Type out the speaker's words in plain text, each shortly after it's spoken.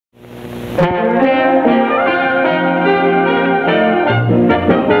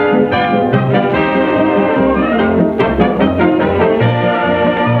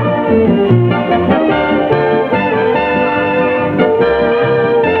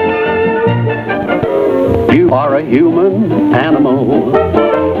You are a human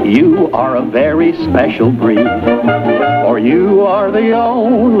animal. You are a very special breed. For you are the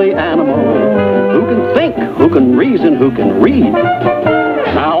only animal who can think, who can reason, who can read.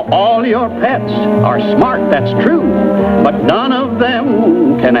 Now all your pets are smart, that's true, but none of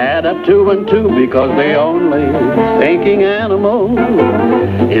them can add up 2 and 2 because the only thinking animal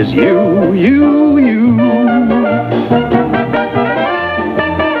is you, you, you.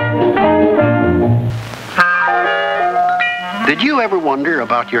 Did you ever wonder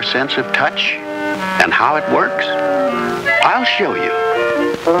about your sense of touch and how it works? I'll show you.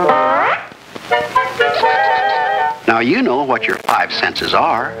 Now you know what your 5 senses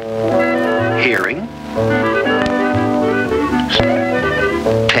are. Hearing,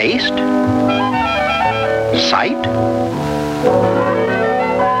 taste, sight,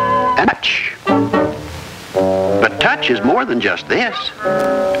 and touch. But touch is more than just this.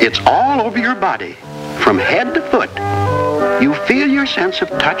 It's all over your body, from head to foot. You feel your sense of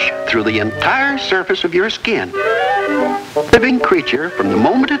touch through the entire surface of your skin. Living creature from the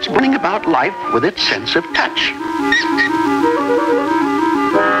moment it's bringing about life with its sense of touch.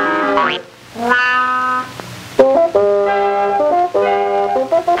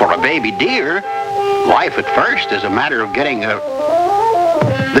 For a baby deer, life at first is a matter of getting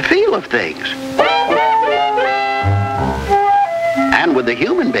the feel of things. And with the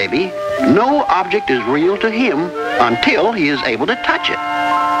human baby, no object is real to him until he is able to touch it.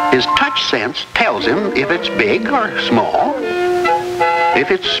 His touch sense tells him if it's big or small, if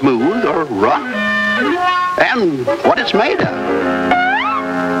it's smooth or rough, and what it's made of.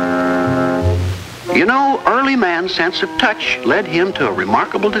 You know, early man's sense of touch led him to a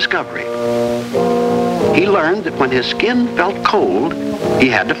remarkable discovery. He learned that when his skin felt cold, he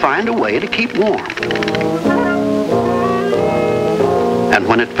had to find a way to keep warm. And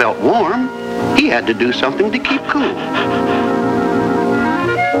when it felt warm, he had to do something to keep cool.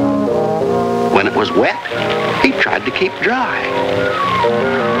 When it was wet, he tried to keep dry.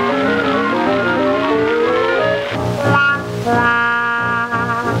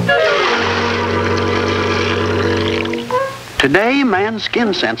 Today, man's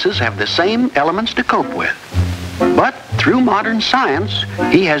skin senses have the same elements to cope with. But through modern science,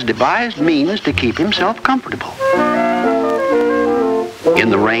 he has devised means to keep himself comfortable. In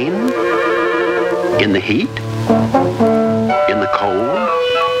the rain, in the heat, in the cold,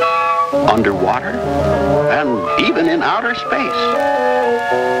 underwater, and even in outer space.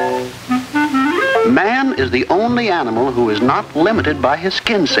 Man is the only animal who is not limited by his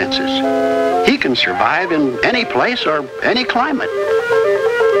skin senses. He can survive in any place or any climate.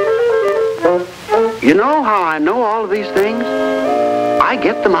 You know how I know all of these things? I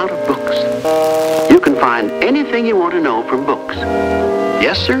get them out of books. You can find anything you want to know from books.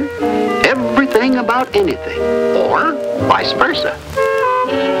 Yes, sir, everything about anything, or vice versa.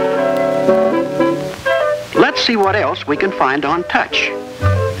 Let's see what else we can find on touch.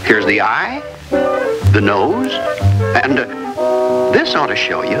 Here's the eye, the nose, and this ought to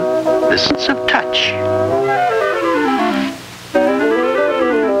show you the sense of touch.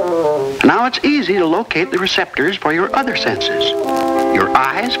 Now it's easy to locate the receptors for your other senses. Your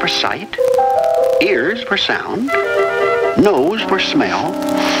eyes for sight, ears for sound, nose for smell,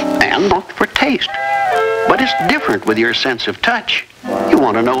 and mouth for taste. But it's different with your sense of touch. You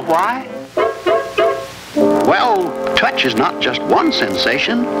want to know why? Well, touch is not just one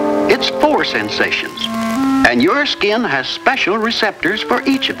sensation, it's 4 sensations. And your skin has special receptors for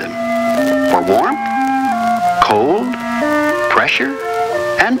each of them. For warmth, cold, pressure,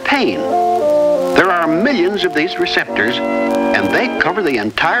 and pain. There are millions of these receptors, and they cover the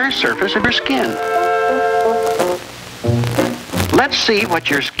entire surface of your skin. Let's see what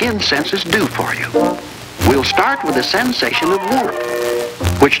your skin senses do for you. We'll start with the sensation of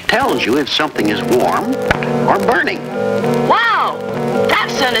warmth, which tells you if something is warm or burning. Wow!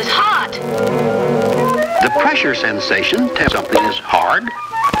 That sun is hot! The pressure sensation tells something is hard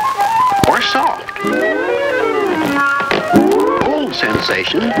or soft. Cold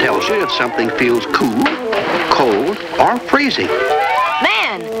sensation tells you if something feels cool, cold, or freezing.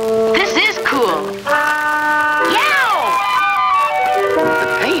 Man, this is cool!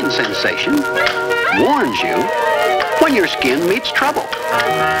 The pain sensation warns you when your skin meets trouble.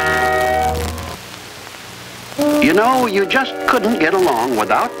 You know, you just couldn't get along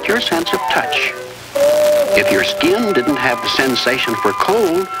without your sense of touch. If your skin didn't have the sensation for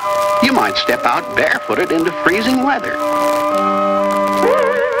cold, you might step out barefooted into freezing weather.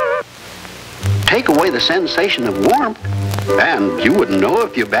 Take away the sensation of warmth, and you wouldn't know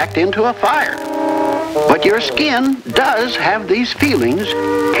if you backed into a fire. But your skin does have these feelings,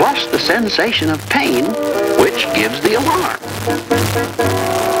 plus the sensation of pain, which gives the alarm.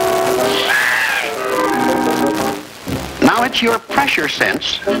 Now it's your pressure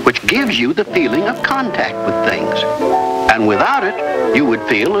sense which gives you the feeling of contact with things. And without it, you would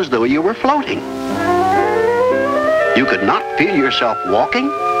feel as though you were floating. You could not feel yourself walking,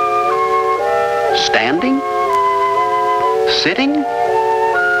 standing, sitting,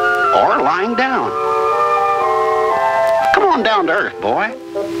 or lying down. Come on down to earth, boy.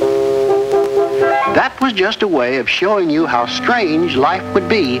 That was just a way of showing you how strange life would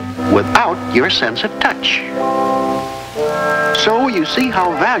be without your sense of touch. So you see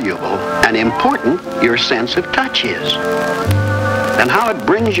how valuable and important your sense of touch is, and how it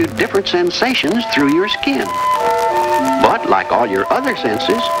brings you different sensations through your skin. But like all your other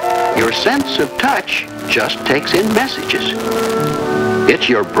senses, your sense of touch just takes in messages. It's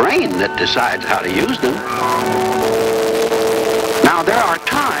your brain that decides how to use them. Now, there are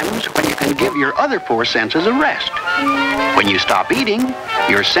times when you can give your other four senses a rest. When you stop eating,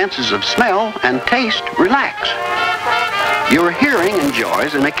 your senses of smell and taste relax. Your hearing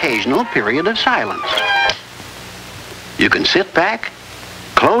enjoys an occasional period of silence. You can sit back,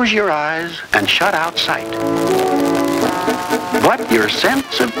 close your eyes, and shut out sight. But your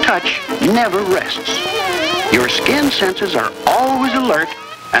sense of touch never rests. Your skin senses are always alert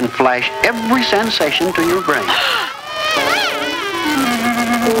and flash every sensation to your brain.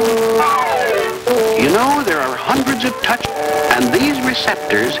 You know, there are hundreds of touch, and these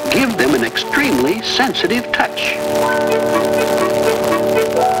receptors give them an extremely sensitive touch.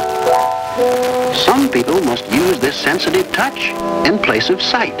 Some people must use this sensitive touch in place of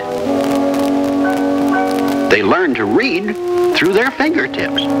sight. They learn to read through their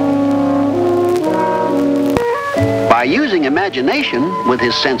fingertips. By using imagination with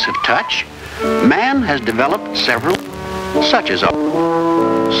his sense of touch, man has developed several, such as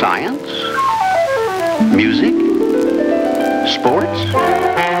science, music, sports,